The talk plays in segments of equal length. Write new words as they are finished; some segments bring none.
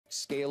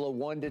Scale of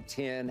 1 to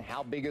 10,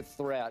 how big a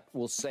threat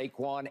will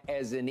Saquon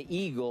as an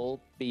Eagle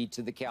be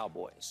to the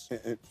Cowboys?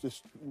 And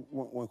just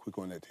one quick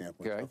on that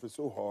Tampa Okay. stuff. It's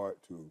so hard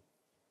to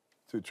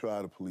try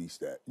to police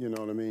that. You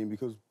know what I mean?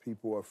 Because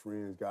people are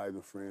friends, guys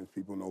are friends,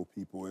 people know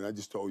people. And I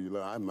just told you,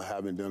 look, I'm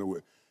having dinner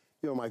with,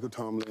 Michael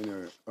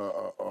Tomlin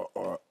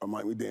or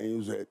Mike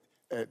McDaniels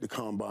at the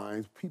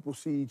combines. People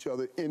see each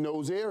other in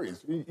those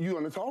areas. You're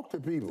going to talk to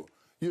people.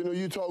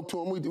 You talk to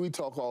them. We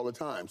talk all the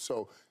time.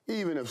 So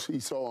even if he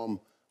saw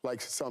him like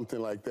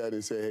something like that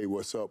and say, hey,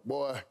 what's up,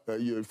 boy?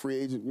 You're a free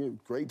agent. You're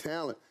great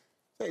talent.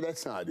 Hey,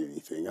 that's not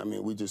anything. I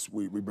mean, we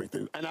bring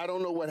things. And I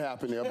don't know what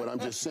happened there, but I'm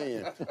just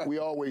saying, we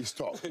always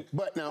talk.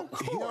 But now,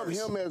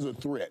 him as a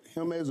threat,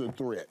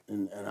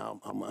 and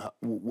I'm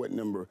what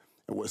number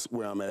and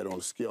where I'm at on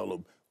the scale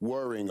of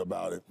worrying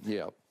about it.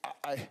 Yeah.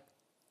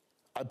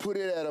 I put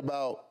it at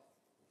about,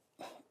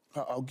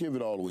 I'll give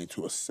it all the way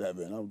to a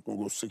 7. I'm going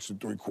to go 6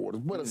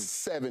 3/4, but a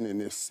 7 in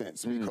this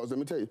sense. Because let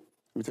me tell you,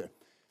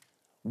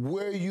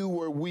 where you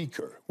were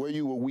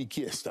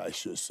weakest, I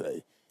should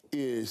say,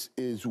 is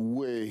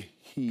where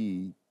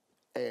he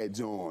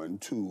adds on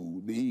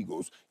to the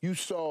Eagles. You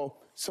saw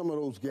some of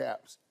those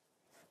gaps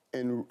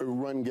and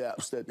run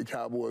gaps that the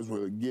Cowboys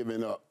were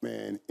giving up,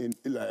 man, in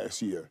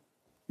last year.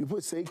 You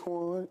put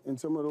Saquon in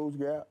some of those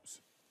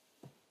gaps,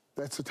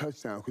 that's a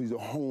touchdown because he's a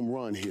home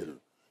run hitter.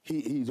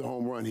 He's a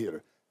home run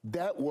hitter.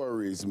 That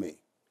worries me.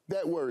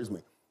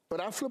 But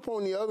I flip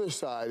on the other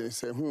side and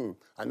say,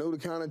 I know the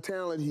kind of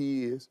talent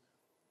he is.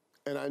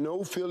 And I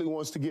know Philly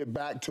wants to get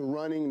back to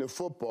running the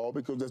football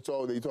because that's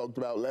all they talked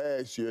about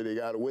last year. They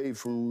got away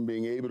from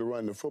being able to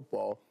run the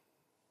football.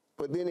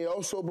 But then they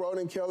also brought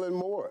in Kellen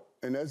Moore.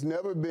 And that's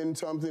never been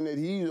something that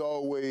he's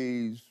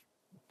always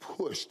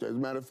pushed. As a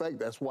matter of fact,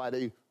 that's why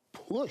they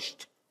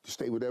pushed, to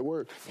stay with that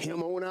word,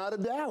 him on out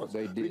of Dallas.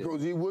 They did.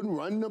 Because he wouldn't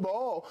run the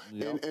ball.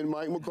 Yep. And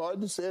Mike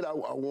McCarthy said, I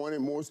wanted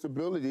more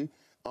stability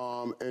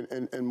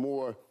and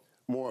more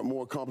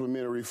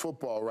complimentary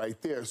football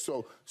right there.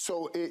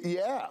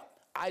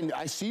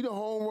 I see the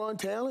home run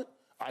talent.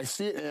 I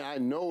see it, and I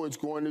know it's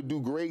going to do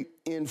great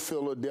in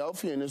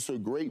Philadelphia, and it's a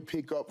great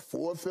pickup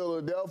for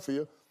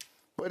Philadelphia.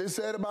 But it's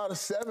at about a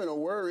 7, a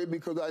worry,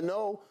 because I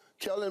know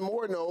Kellen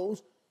Moore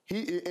knows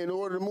in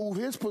order to move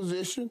his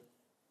position,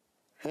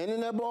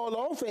 handing that ball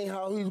off ain't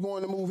how he's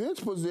going to move his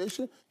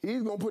position.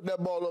 He's going to put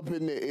that ball up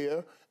in the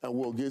air, and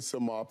we'll get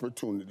some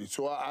opportunity.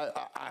 So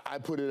I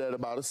put it at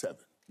about a 7.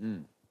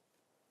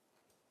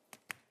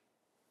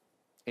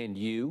 And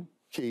you?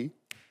 Key?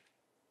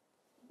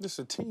 It's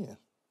a 10.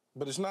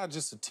 But it's not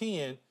just a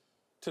 10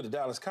 to the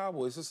Dallas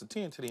Cowboys. It's a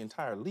 10 to the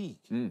entire league.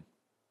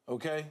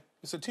 Okay?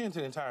 It's a 10 to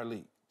the entire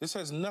league. This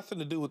has nothing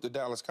to do with the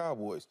Dallas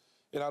Cowboys.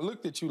 And I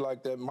looked at you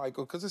like that,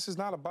 Michael, because this is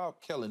not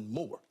about Kellen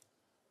Moore.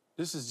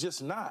 This is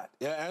just not.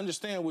 I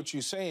understand what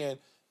you're saying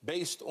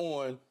based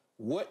on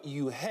what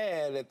you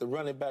had at the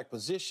running back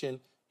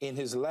position in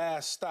his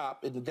last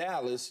stop in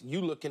Dallas.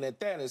 You looking at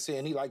that and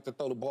saying he liked to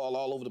throw the ball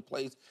all over the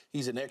place.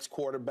 He's an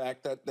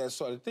ex-quarterback, that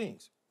sort of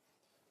things.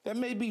 That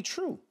may be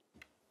true.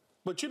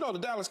 But, the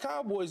Dallas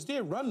Cowboys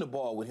did run the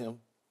ball with him.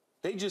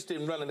 They just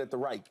didn't run it at the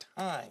right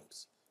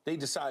times. They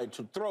decided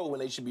to throw when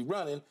they should be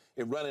running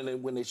and running it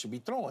when they should be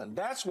throwing.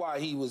 That's why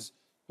he was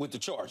with the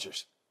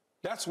Chargers.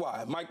 That's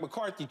why. Mike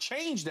McCarthy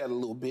changed that a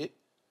little bit,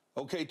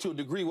 okay, to a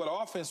degree where the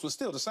offense was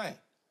still the same.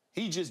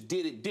 He just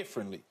did it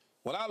differently.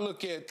 When I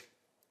look at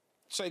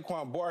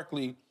Saquon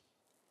Barkley,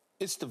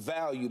 it's the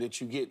value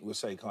that you get with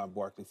Saquon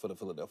Barkley for the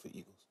Philadelphia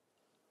Eagles.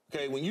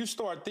 Okay, when you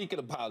start thinking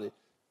about it,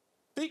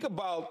 think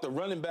about the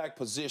running back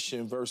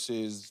position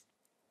versus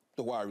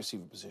the wide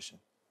receiver position.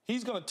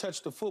 He's going to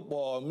touch the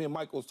football, and me and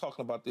Michael was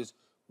talking about this,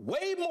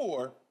 way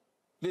more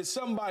than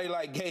somebody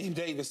like Gabe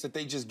Davis that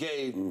they just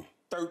gave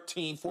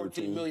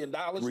 $14 million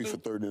to. 3 for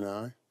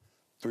 39.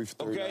 3 for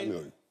 39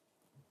 million.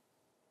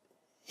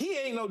 He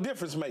ain't no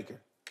difference maker.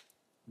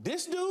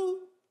 This dude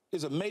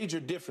is a major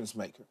difference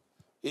maker.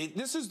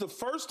 This is the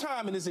first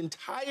time in his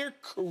entire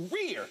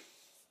career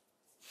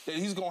that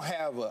he's going to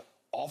have an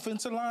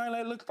offensive line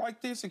that looks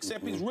like this,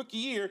 except his rookie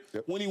year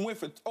when he went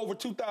for over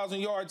 2,000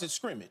 yards at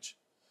scrimmage.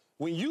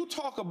 When you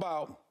talk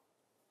about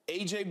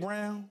A.J.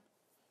 Brown,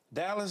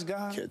 Dallas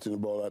guy, catching the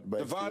ball out the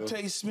backfield,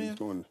 Devontae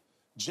Smith,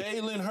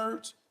 Jalen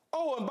Hurts.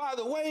 Oh, and by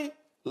the way,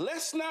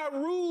 let's not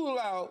rule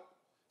out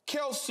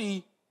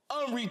Kelsey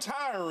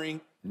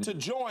unretiring to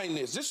join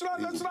this. Let's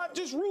not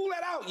just rule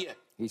that out yet.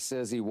 He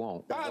says he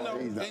won't. I know,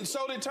 and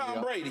so did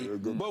Tom Brady.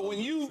 But when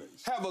you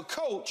have a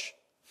coach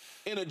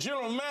and a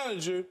general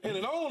manager and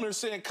an owner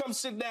saying, come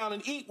sit down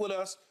and eat with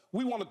us,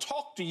 we want to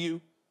talk to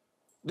you,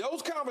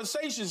 those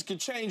conversations can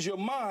change your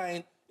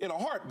mind in a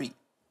heartbeat.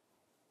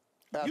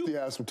 After you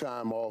have some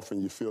time off and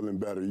you're feeling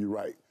better, you're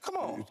right. Come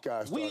on.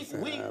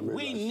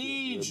 We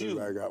need you.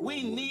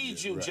 We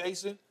need you,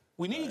 Jason.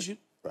 We need you.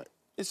 Right.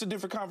 It's a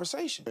different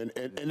conversation.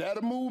 And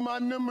that'll move my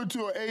number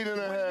to an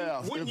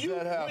 8.5 when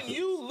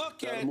you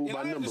look at, and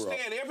I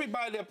understand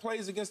everybody that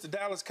plays against the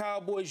Dallas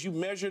Cowboys, you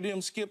measure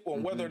them, Skip,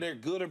 on whether they're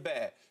good or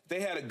bad. If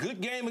they had a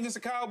good game against the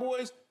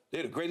Cowboys,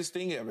 they're the greatest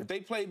thing ever. If they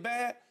play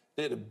bad,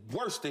 they're the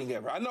worst thing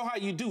ever. I know how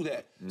you do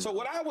that. So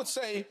what I would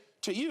say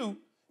to you,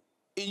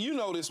 and you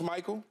know this,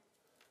 Michael,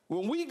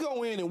 when we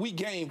go in and we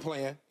game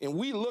plan and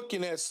we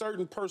looking at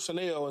certain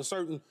personnel and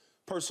certain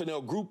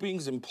personnel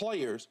groupings and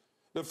players,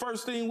 the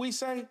first thing we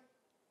say,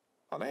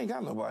 oh, they ain't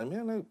got nobody,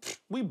 man.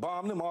 We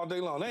bomb them all day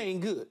long. They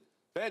ain't good.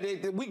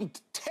 We can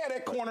tear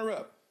that corner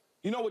up.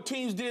 You know what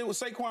teams did with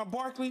Saquon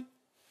Barkley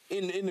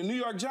in the New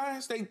York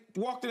Giants? They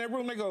walked in that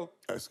room, they go,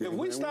 if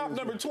we stop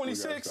number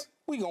 26,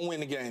 we going to win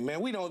the game,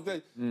 man. We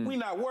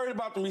not worried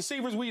about the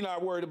receivers. We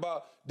not worried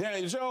about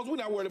Daniel Jones. We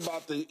not worried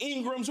about the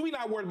Ingrams. We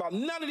not worried about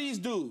none of these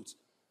dudes.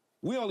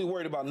 We only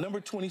worried about number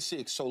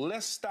 26. So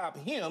let's stop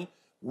him.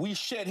 We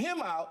shut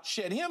him out,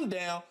 shut him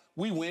down.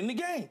 We win the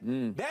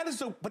game.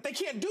 But they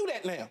can't do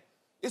that now.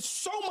 It's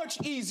so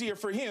much easier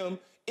for him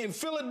in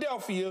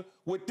Philadelphia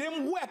with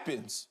them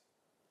weapons,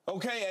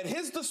 okay, at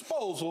his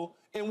disposal,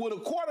 and with a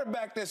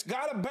quarterback that's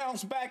got to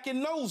bounce back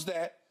and knows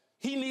that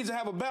he needs to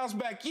have a bounce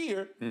back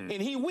year, and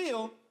he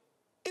will.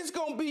 It's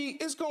gonna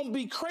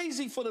be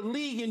crazy for the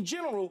league in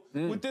general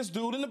with this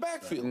dude in the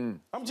backfield.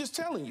 I'm just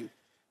telling you.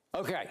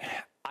 Okay,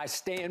 I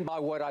stand by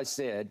what I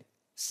said.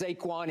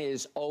 Saquon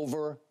is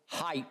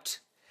overhyped,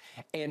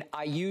 and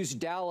I use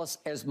Dallas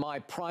as my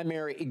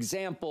primary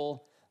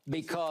example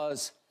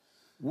because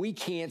we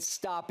can't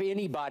stop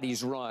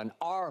anybody's run.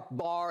 Our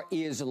bar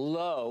is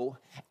low,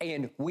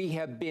 and we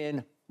have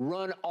been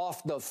run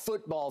off the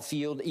football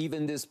field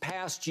even this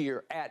past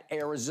year at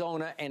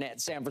Arizona and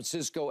at San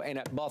Francisco and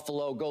at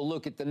Buffalo. Go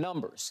look at the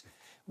numbers.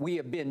 We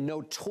have been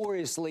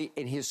notoriously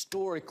and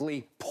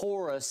historically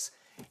porous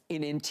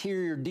in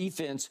interior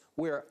defense,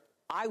 where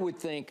I would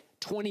think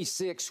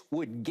 26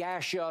 would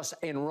gash us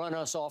and run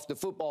us off the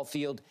football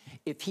field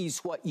if he's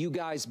what you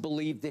guys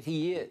believe that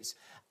he is.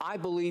 I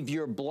believe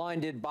you're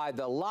blinded by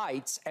the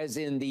lights, as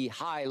in the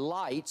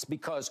highlights,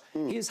 because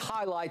his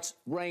highlights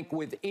rank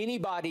with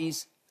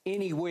anybody's,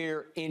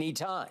 anywhere,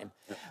 anytime.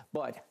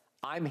 But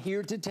I'm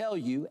here to tell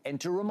you and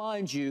to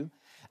remind you,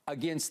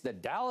 against the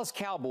Dallas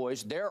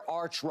Cowboys, their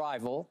arch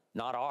rival,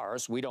 not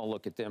ours, we don't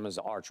look at them as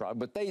an arch rival,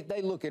 but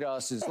they look at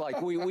us as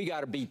like, we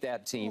got to beat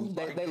that team.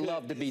 They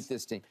love to beat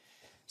this team.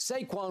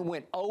 Saquon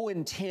went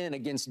 0-10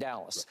 against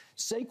Dallas.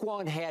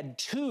 Saquon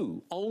had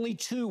only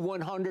two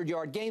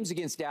 100-yard games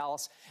against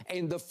Dallas,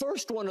 and the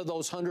first one of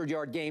those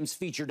 100-yard games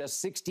featured a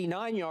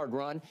 69-yard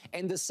run,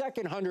 and the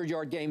second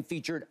 100-yard game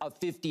featured a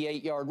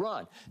 58-yard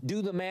run.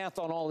 Do the math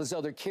on all his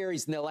other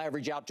carries, and they'll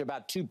average out to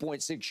about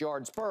 2.6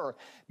 yards per,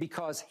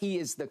 because he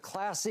is the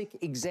classic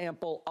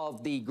example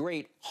of the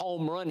great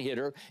home run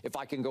hitter, if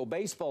I can go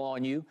baseball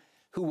on you,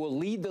 who will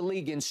lead the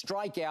league in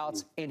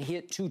strikeouts and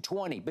hit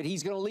 220. But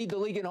he's going to lead the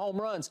league in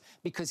home runs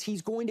because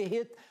he's going to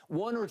hit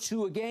 1 or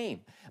 2 a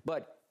game.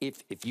 But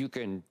if you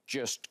can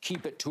just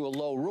keep it to a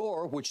low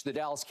roar, which the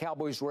Dallas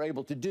Cowboys were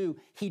able to do,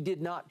 he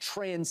did not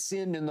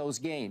transcend in those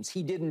games.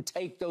 He didn't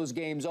take those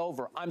games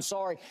over. I'm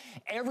sorry.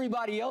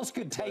 Everybody else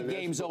could take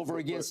games over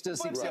against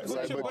us except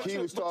Saquon. But he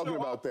was talking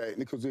about that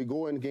because they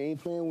go in game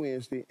plan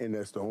Wednesday, and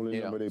that's the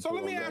only number they put on.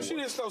 So let me ask you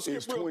this, though,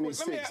 Skip, real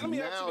quick.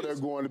 Now they're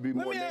going to be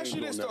more names on that board. Let me ask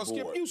you this, though,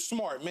 Skip. You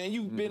smart, man.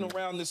 You've been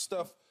around this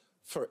stuff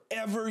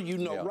forever. You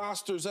know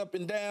rosters up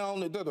and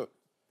down.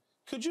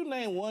 Could you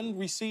name one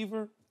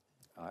receiver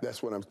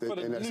that's what I'm for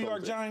the New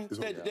York Giants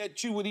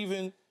that you would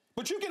even?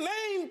 But you can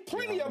name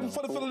plenty of them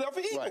for the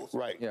Philadelphia Eagles.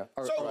 Right. Yeah.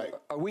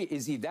 Are we?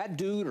 Is he that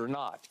dude or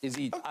not? Is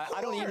he? I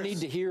don't even need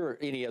to hear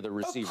any other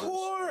receivers. Of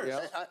course.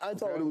 Yeah. I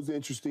thought it was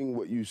interesting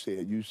what you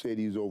said. You said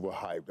he's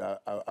overhyped.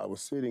 I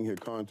was sitting here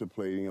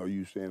contemplating: are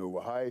you saying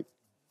overhyped?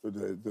 Or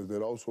does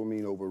that also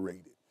mean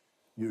overrated?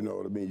 You know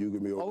what I mean? You can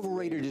be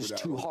overrated is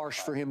too harsh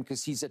for him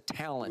because he's a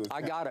talent.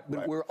 I got it,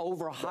 but we're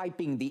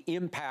overhyping the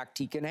impact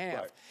he can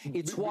have.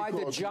 It's why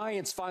the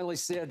Giants finally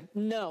said,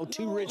 no,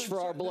 too rich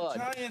for our blood.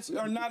 The Giants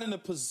are not in a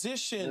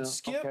position,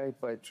 Skip. Okay,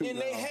 but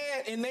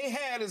they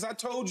had, as I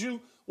told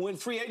you, when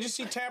free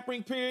agency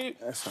tampering period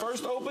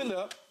first opened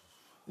up,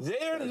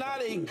 they're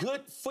not a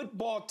good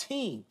football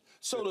team.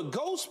 So to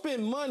go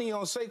spend money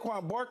on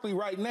Saquon Barkley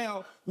right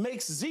now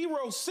makes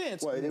 0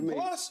 sense.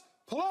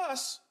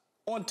 Plus,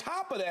 on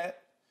top of that,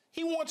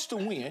 he wants to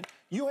win.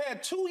 You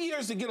had 2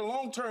 years to get a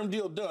long-term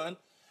deal done.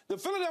 The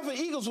Philadelphia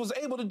Eagles was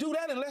able to do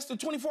that in less than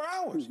 24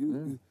 hours.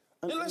 In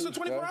less than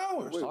 24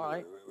 hours. All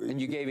right.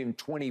 And you gave him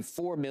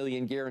 $24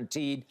 million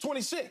guaranteed.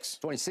 26.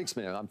 26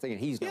 million. I'm thinking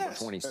he's number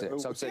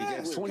 26. So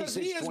yes, 26,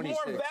 he is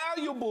 26. more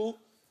valuable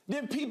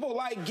than people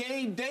like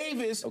Gabe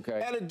Davis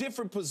at a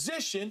different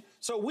position.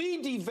 So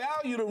we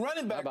devalue the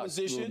running back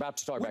position. We're about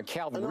to talk about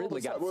Calvin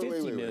Ridley got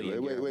 $50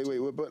 million.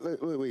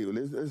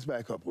 Wait. Let's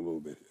back up a little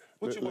bit.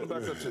 What you want to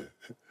back up to?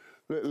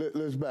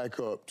 Let's back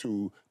up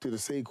to the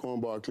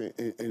Saquon Barkley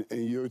and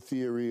your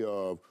theory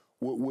of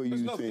where you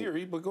think. There's no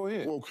theory, but go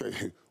ahead.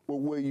 Okay. Well,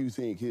 where you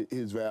think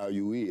his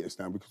value is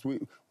now, because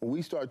when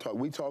we start talking,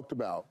 we talked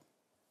about,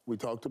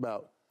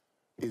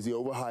 is he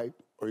overhyped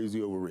or is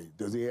he overrated?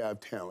 Does he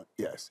have talent?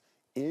 Yes.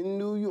 In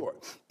New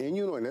York, and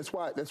that's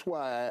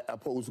why I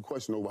posed the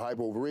question, overhyped,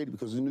 overrated,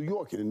 because in New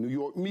York, in the New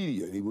York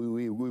media,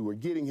 we were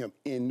getting him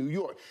in New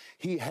York.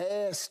 He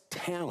has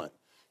talent.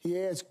 He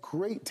has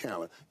great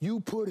talent. You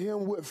put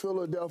him with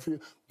Philadelphia,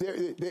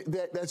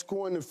 that's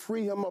going to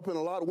free him up in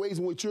a lot of ways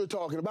in what you're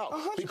talking about.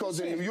 100%. Because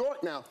in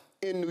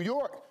New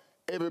York,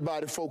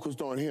 everybody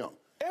focused on him.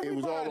 It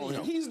was all on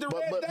him. He's the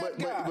red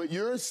guy. But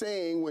you're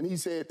saying when he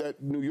said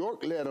that New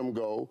York let him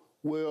go,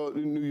 well,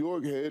 New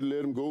York had to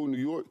let him go. New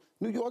York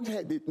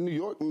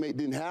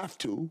didn't have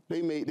to.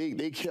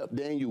 They kept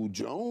Daniel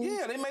Jones.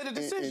 Yeah, they made a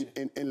decision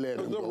and let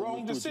him go. The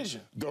wrong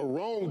decision. The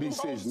wrong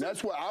decision.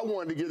 That's why I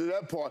wanted to get to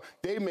that part.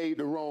 They made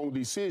the wrong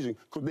decision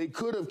because they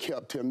could have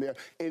kept him there.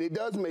 And it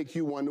does make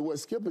you wonder what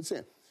Skip is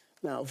saying.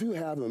 Now, if you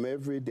have him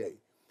every day,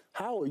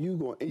 how are you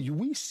going?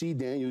 We see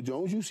Daniel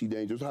Jones. You see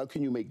Daniel Jones. How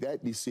can you make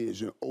that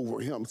decision over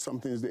him?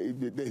 Something's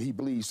that he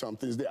believes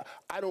something's there.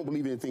 I don't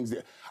believe anything's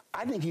there.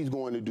 I think he's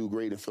going to do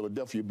great in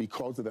Philadelphia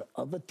because of the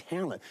other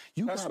talent.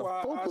 You got to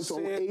focus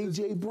on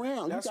A.J.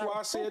 Brown. That's why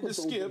I said to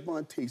Skip,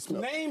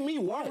 name me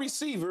one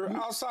receiver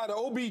outside of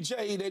OBJ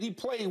that he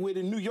played with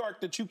in New York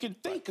that you can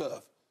think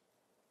of.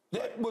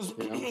 That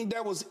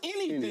was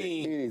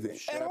anything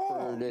at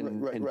all.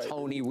 And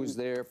Tony was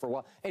there for a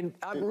while. And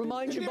I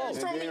remind you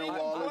both.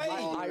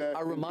 I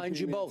remind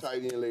you both.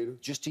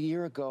 Just a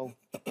year ago,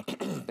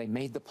 they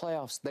made the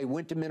playoffs. They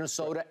went to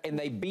Minnesota and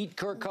they beat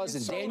Kirk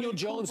Cousins. Daniel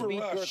Jones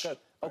beat Kirk Cousins.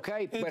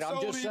 Okay, but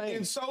I'm just saying.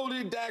 And so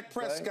did Dak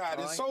Prescott,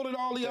 and so did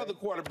all the other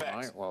quarterbacks.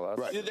 Right, well,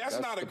 that's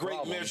not a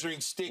great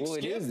measuring stick. Well,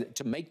 it is.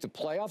 To make the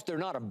playoffs, they're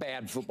not a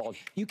bad football.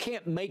 You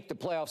can't make the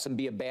playoffs and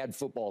be a bad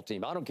football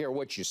team. I don't care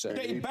what you say.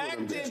 They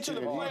backed into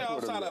the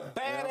playoffs out of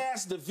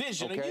badass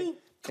division. Okay.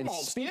 And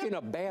speaking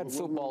of bad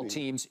football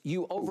teams,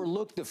 you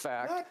overlook the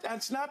fact.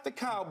 That's not the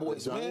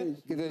Cowboys, man.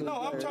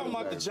 No, I'm talking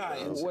about the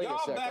Giants.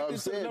 Y'all backed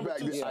into the number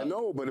 2 I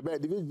know, but a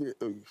bad division.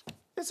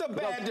 It's a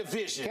bad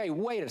division. Okay,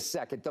 wait a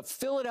second. The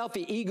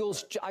Philadelphia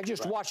Eagles, I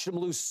just watched them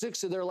lose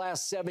 6 of their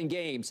last 7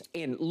 games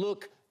and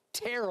look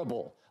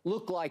terrible.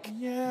 Look like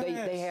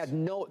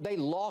they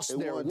lost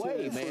their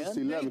way, man.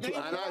 And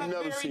I've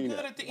never seen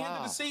that. At the end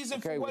of the season,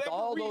 okay, with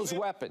all those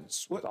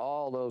weapons.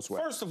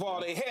 First of all,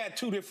 they had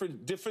 2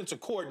 different defensive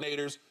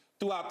coordinators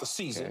throughout the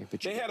season.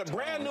 Okay, they had a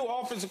brand new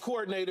offensive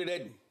coordinator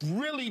that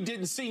really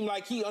didn't seem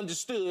like he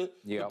understood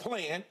the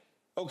plan.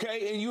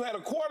 Okay, and you had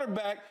a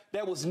quarterback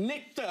that was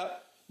nicked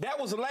up. That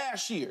was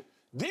last year.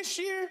 This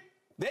year,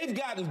 they've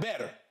gotten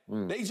better.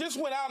 They just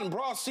went out and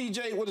brought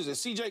C.J.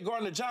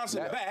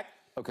 Gardner-Johnson back.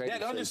 Okay,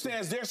 that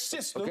understands their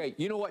system. Okay,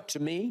 you know what? To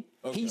me,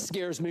 he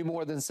scares me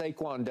more than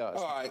Saquon does.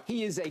 All right.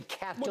 He is a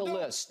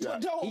catalyst.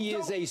 He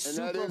is a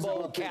Super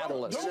Bowl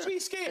catalyst. Don't be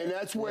scared. And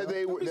that's where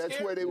they were. That's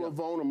where they were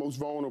most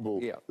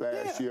vulnerable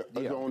last year.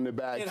 On the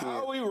back end.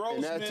 Howie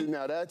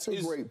Roseman. That's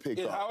a great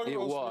pickup.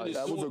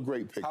 That was a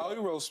great pickup. Howie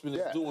Roseman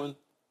is doing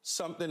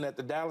something that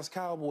the Dallas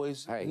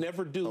Cowboys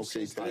never do.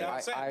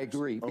 I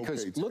agree,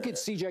 because look at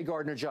C.J.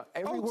 Gardner-Johnson.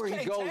 Everywhere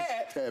he goes.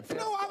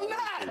 No, I'm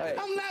not.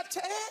 I'm not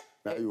Tad.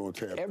 Now you want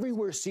Tad.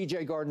 Everywhere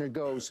C.J. Gardner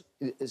goes,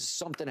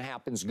 something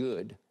happens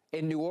good.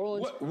 In New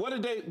Orleans,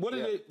 what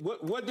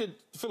did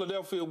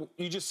Philadelphia?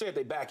 You just said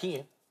they back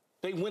in.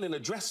 They went and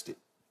addressed it.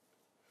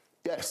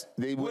 Yes,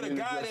 they with a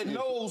guy that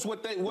knows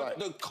what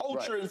the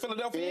culture in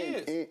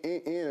Philadelphia is.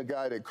 And a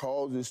guy that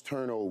causes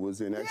turnovers,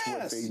 and that's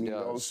what they need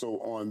also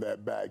on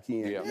that back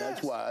end. And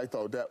that's why I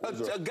thought that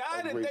was a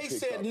guy that they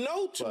said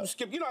no to,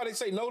 Skip. You know how they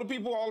say no to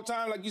people all the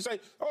time? Like you say,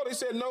 oh, they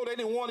said no, they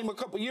didn't want him a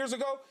couple years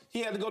ago.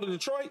 He had to go to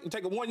Detroit and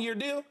take a 1-year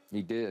deal.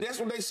 He did.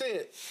 That's what they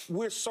said.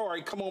 We're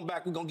sorry. Come on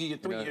back. We're going to give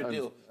you a 3-year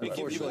deal.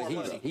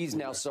 Unfortunately, he's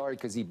now sorry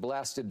because he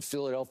blasted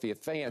Philadelphia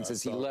fans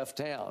as he left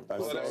town.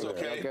 Well, that's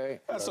okay.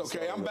 That's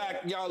okay. I'm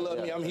back. Y'all love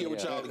me. I'm here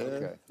with y'all.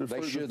 Okay.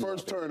 The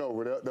first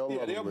turnover,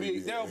 they'll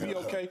be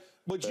okay.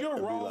 But you're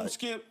wrong,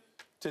 Skip,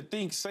 to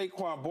think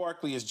Saquon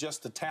Barkley is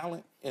just a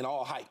talent and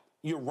all hype.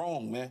 You're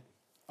wrong, man.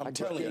 I'm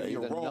telling you,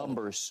 you're wrong.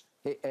 Numbers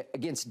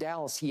against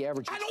Dallas, he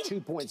averages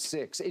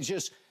 2.6. It's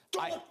just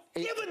don't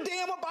give a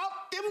damn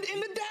about them in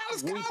the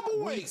Dallas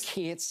Cowboys. We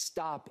can't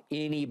stop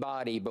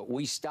anybody, but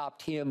we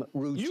stopped him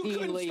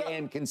routinely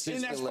and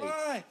consistently. And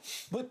that's fine.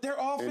 But their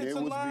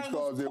offensive line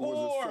was poor. It was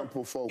a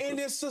simple focus. And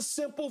it's a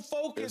simple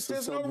focus.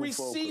 There's no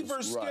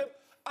receivers, Skip.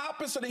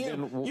 Opposite of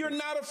him, you're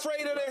not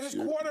afraid of his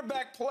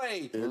quarterback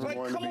play. Like,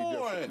 come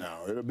on. Now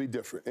it'll be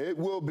different. It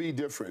will be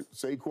different.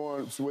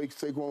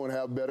 Saquon will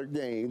have better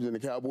games, and the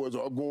Cowboys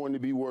are going to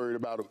be worried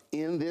about him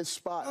in this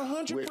spot.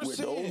 100%. With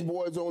those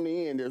boys on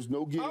the end, there's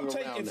no getting around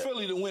that. I'm taking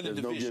Philly to win the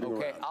division.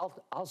 Okay,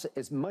 I'll say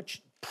as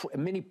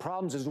many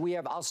problems as we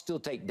have, I'll still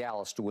take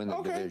Dallas to win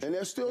the division. And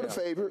they're still the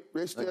favorite.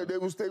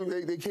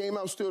 They came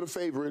out still the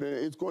favorite, and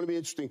it's going to be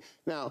interesting.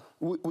 Now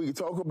we can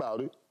talk about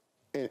it.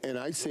 And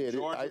I said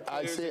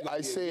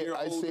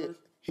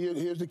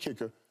here's the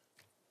kicker.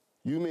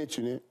 You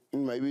mentioned it,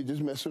 and maybe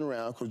just messing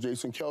around because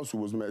Jason Kelce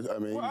was messing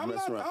around.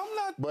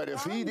 But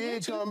if he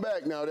did come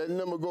back, now that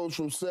number goes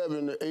from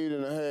 7 to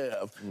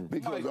 8.5.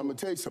 Because I'm gonna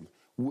tell you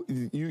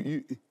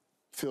something.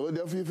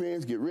 Philadelphia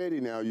fans, get ready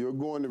now. You're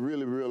going to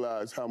really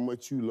realize how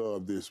much you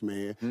love this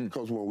man.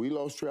 Because when we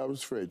lost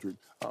Travis Frederick,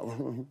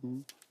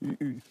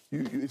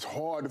 it's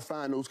hard to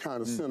find those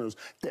kind of centers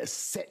that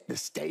set the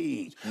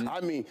stage.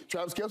 I mean,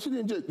 Travis Kelce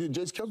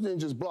didn't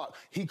just block.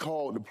 He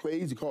called the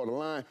plays, he called the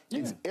line.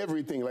 It's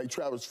everything like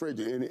Travis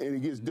Frederick, and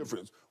it gets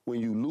different when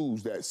you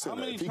lose that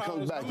center. If he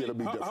comes back, it'll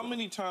be different. How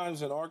many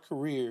times in our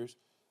careers,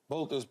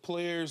 both as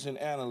players and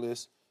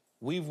analysts,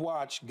 we've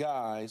watched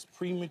guys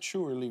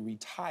prematurely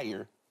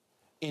retire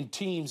and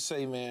teams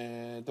say,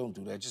 man, don't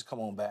do that. Just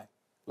come on back.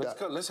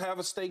 Let's have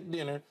a steak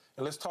dinner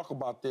and let's talk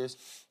about this.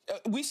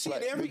 We see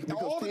it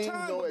all the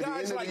time with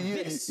guys like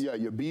this. Yeah,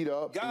 you're beat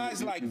up.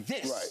 Guys like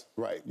this.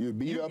 Right. You're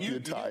beat up, you're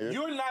tired.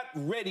 You're not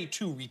ready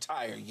to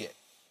retire yet.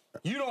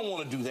 You don't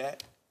want to do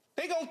that.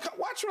 They gonna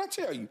watch what I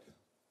tell you.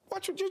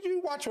 Watch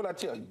what I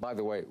tell you. By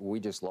the way, we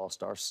just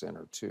lost our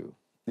center, too.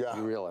 Yeah.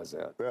 You realize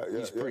that? Yeah,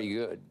 He's pretty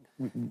good.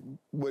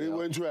 But it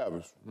wasn't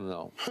Travis.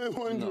 No. It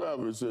wasn't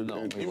Travis.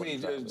 No. You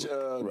mean Jason?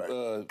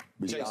 Or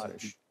he's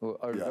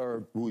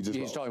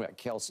talking about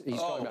Kelce. He's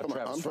talking about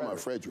Travis I'm talking about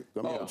Frederick.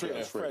 I'm talking about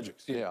Travis Frederick.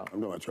 Yeah. I'm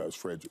talking about Travis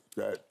Frederick.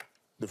 That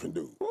different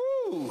dude.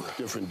 Woo!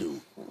 Different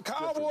dude.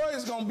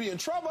 Cowboys gonna be in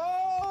trouble.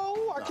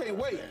 I can't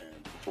wait.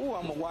 Ooh,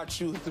 I'm gonna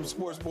watch you with them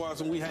sports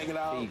boys and we hanging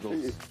out.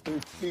 Eagles.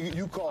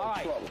 You call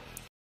it trouble.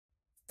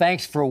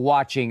 Thanks for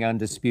watching,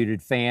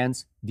 Undisputed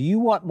fans. Do you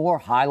want more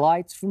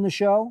highlights from the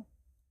show?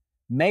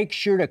 Make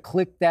sure to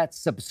click that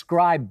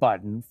subscribe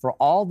button for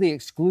all the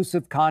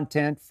exclusive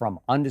content from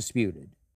Undisputed.